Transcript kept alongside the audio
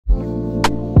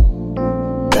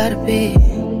gotta be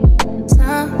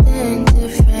something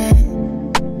different.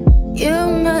 You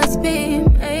must be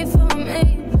made for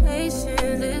me.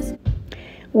 Patience.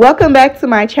 Welcome back to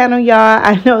my channel, y'all.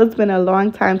 I know it's been a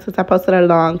long time since I posted a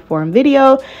long form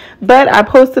video, but I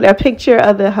posted a picture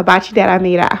of the hibachi that I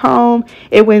made at home.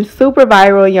 It went super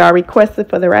viral. Y'all requested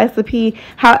for the recipe.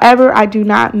 However, I do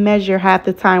not measure half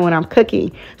the time when I'm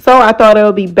cooking, so I thought it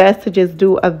would be best to just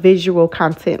do a visual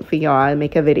content for y'all and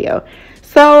make a video.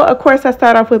 So, of course, I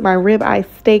start off with my ribeye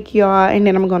steak, y'all, and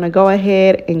then I'm going to go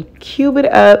ahead and cube it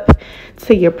up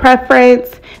to your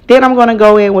preference. Then I'm going to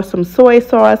go in with some soy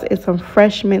sauce and some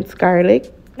fresh minced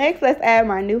garlic. Next, let's add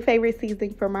my new favorite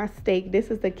seasoning for my steak.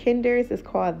 This is the Kinder's. It's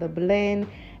called the Blend.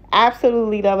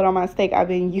 Absolutely love it on my steak. I've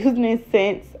been using it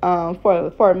since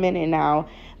for a minute now.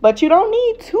 But you don't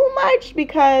need too much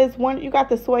because when you got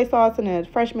the soy sauce and the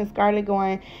fresh minced garlic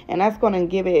going, and that's going to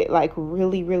give it like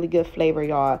really, really good flavor,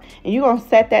 y'all. And you're going to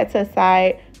set that to the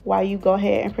side while you go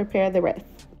ahead and prepare the rest.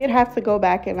 I'd have to go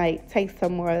back and like take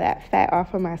some more of that fat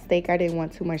off of my steak. I didn't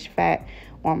want too much fat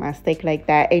on my steak like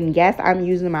that. And yes, I'm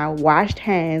using my washed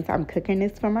hands. I'm cooking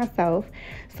this for myself.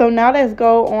 So now let's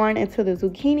go on into the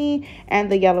zucchini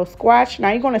and the yellow squash. Now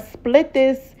you're going to split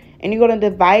this and you're going to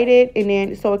divide it, and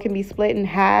then so it can be split in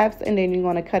halves, and then you're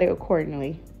going to cut it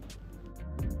accordingly.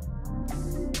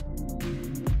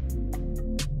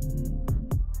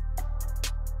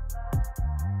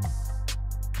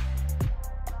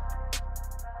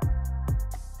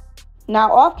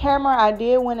 Now off camera, I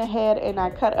did went ahead and I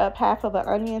cut up half of an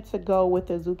onion to go with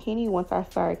the zucchini once I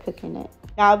started cooking it.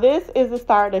 Now this is the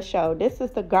star of the show. This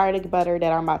is the garlic butter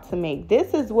that I'm about to make.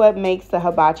 This is what makes the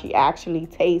hibachi actually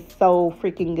taste so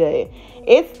freaking good.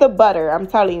 It's the butter. I'm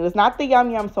telling you, it's not the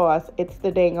yum yum sauce. It's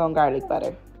the dang on garlic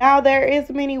butter. Now there is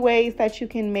many ways that you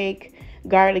can make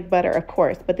garlic butter, of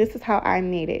course, but this is how I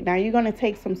made it. Now you're going to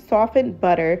take some softened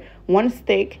butter, 1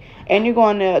 stick, and you're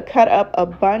going to cut up a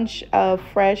bunch of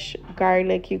fresh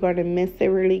garlic. You're going to mince it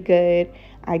really good.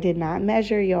 I did not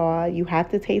measure, y'all. You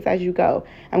have to taste as you go.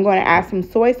 I'm going to add some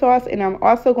soy sauce, and I'm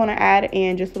also going to add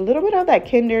in just a little bit of that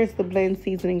Kinder's, the blend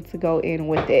seasoning, to go in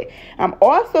with it. I'm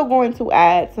also going to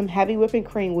add some heavy whipping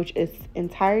cream, which is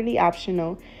entirely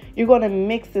optional. You're going to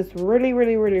mix this really,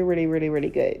 really, really, really, really, really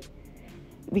good,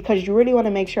 because you really want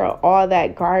to make sure all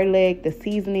that garlic, the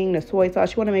seasoning, the soy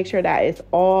sauce, you want to make sure that it's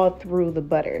all through the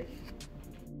butter.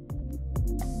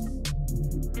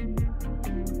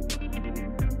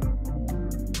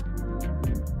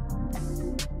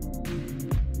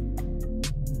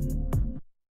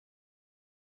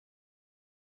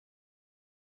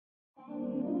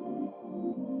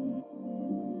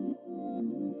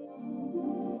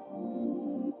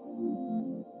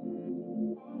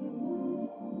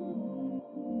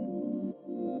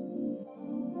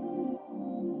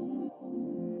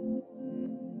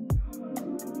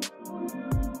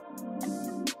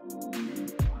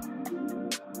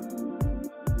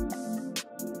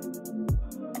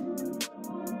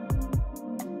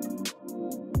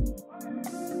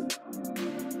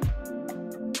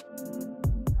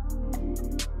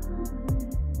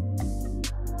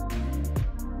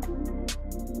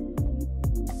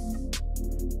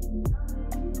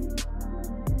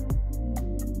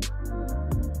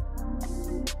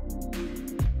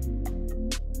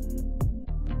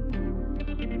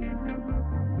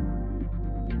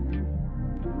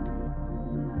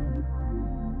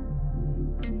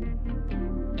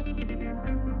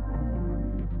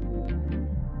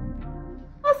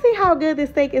 See how good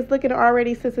this steak is looking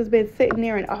already since it's been sitting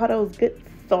there and all those good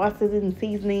sauces and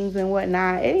seasonings and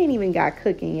whatnot. It ain't even got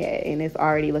cooking yet and it's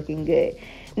already looking good.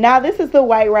 Now this is the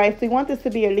white rice. So you want this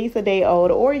to be at least a day old,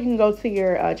 or you can go to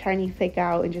your Chinese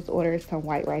takeout and just order some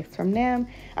white rice from them.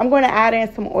 I'm going to add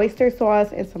in some oyster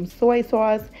sauce and some soy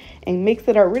sauce and mix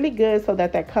it up really good so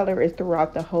that that color is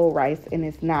throughout the whole rice and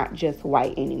it's not just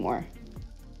white anymore.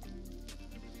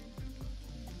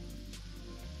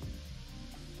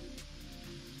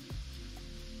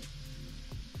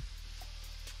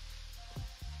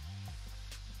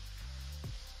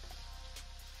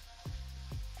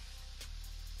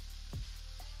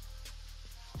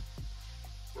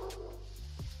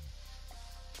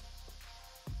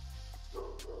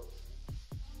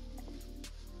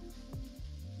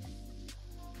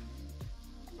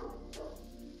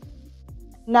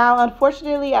 Now,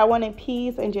 unfortunately, I wanted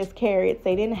peas and just carrots.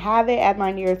 They didn't have it at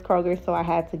my nearest Kroger, so I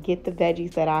had to get the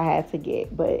veggies that I had to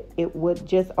get. But it would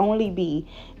just only be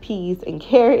peas and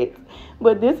carrots.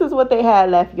 But this is what they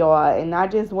had left, y'all. And I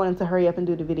just wanted to hurry up and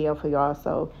do the video for y'all.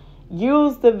 So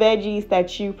use the veggies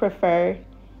that you prefer.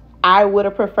 I would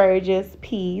have preferred just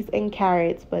peas and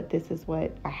carrots, but this is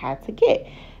what I had to get.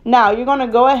 Now, you're going to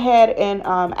go ahead and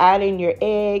add in your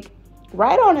egg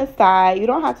right on the side. You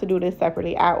don't have to do this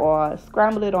separately at all.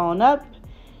 Scramble it on up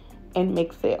and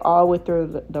mix it all with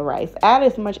through the rice. Add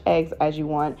as much eggs as you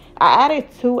want. I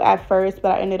added 2 at first,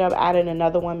 but I ended up adding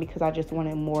another one because I just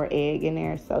wanted more egg in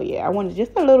there. So yeah, I wanted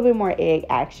just a little bit more egg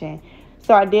action.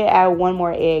 So I did add 1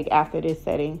 more egg after this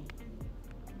setting.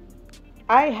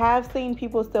 I have seen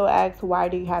people still ask, why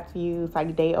do you have to use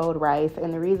like day old rice?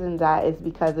 And the reason that is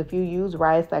because if you use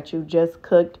rice that you just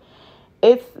cooked,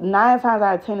 it's 9 times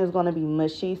out of 10 is going to be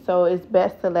mushy. So it's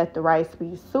best to let the rice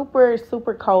be super,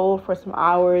 super cold for some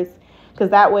hours,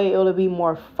 because that way it'll be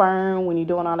more firm when you're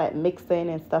doing all that mixing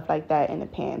and stuff like that in the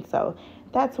pan. So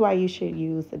that's why you should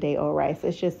use the day old rice.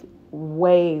 It's just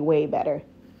way, way better.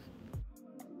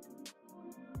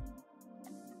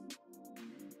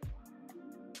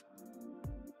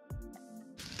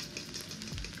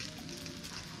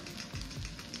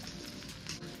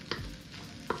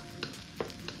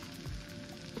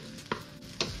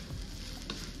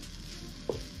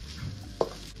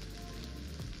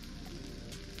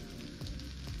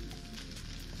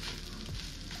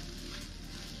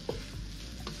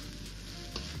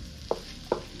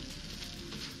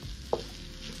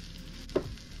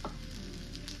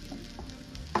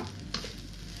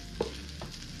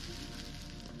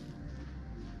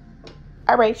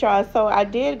 All right, y'all. So I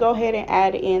did go ahead and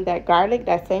add in that garlic,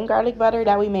 that same garlic butter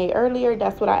that we made earlier.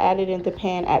 That's what I added in the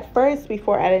pan at first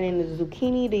before adding in the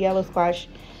zucchini, the yellow squash,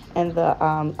 and the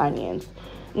onions.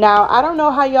 Now, I don't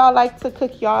know how y'all like to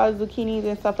cook y'all zucchinis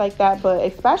and stuff like that, but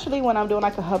especially when I'm doing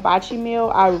like a hibachi meal,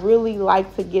 I really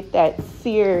like to get that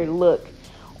seared look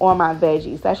on my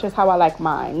veggies. That's just how I like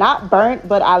mine. Not burnt,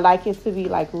 but I like it to be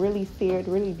like really seared,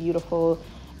 really beautiful.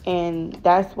 And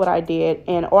that's what I did.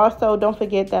 And also, don't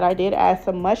forget that I did add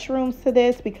some mushrooms to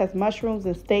this, because mushrooms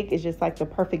and steak is just like the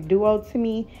perfect duo to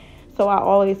me. So I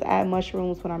always add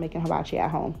mushrooms when I'm making hibachi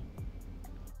at home.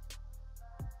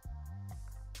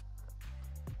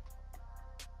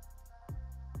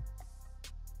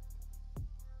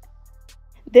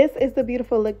 This is the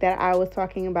beautiful look that I was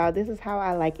talking about. This is how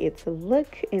I like it to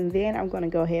look. And then I'm going to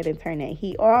go ahead and turn that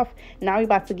heat off. Now we're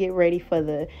about to get ready for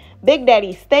the Big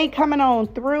Daddy steak coming on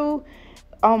through.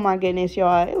 Oh my goodness,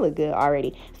 y'all, it look good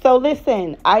already. So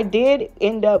listen, I did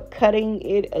end up cutting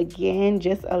it again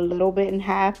just a little bit in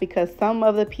half, because some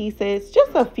of the pieces,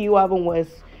 just a few of them, was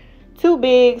too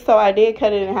big. So I did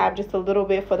cut it in half just a little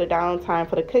bit for the downtime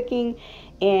for the cooking.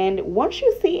 And once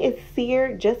you see it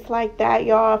seared just like that,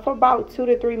 y'all, for about 2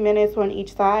 to 3 minutes on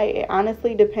each side, it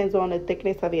honestly depends on the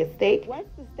thickness of your steak. Once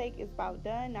the steak is about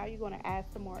done, now you're going to add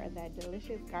some more of that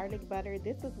delicious garlic butter.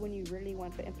 This is when you really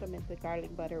want to implement the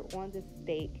garlic butter on the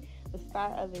steak, the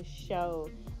star of the show.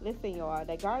 Listen, y'all,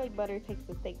 that garlic butter takes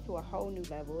the steak to a whole new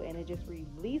level, and it just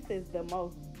releases the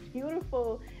most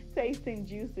beautiful tasting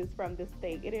juices from the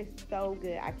steak. It is so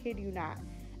good, I kid you not.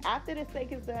 After the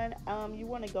steak is done, you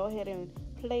want to go ahead and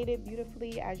plate it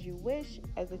beautifully as you wish,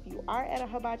 as if you are at a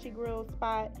hibachi grill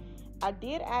spot. I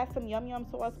did add some yum yum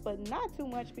sauce, but not too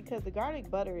much, because the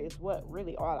garlic butter is what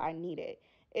really all I needed.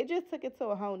 It just took it to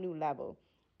a whole new level.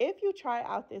 If you try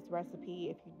out this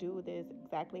recipe, if you do this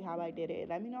exactly how I did it,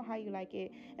 let me know how you like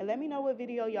it, and let me know what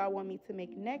video y'all want me to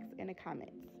make next in the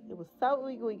comments. It was so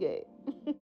good.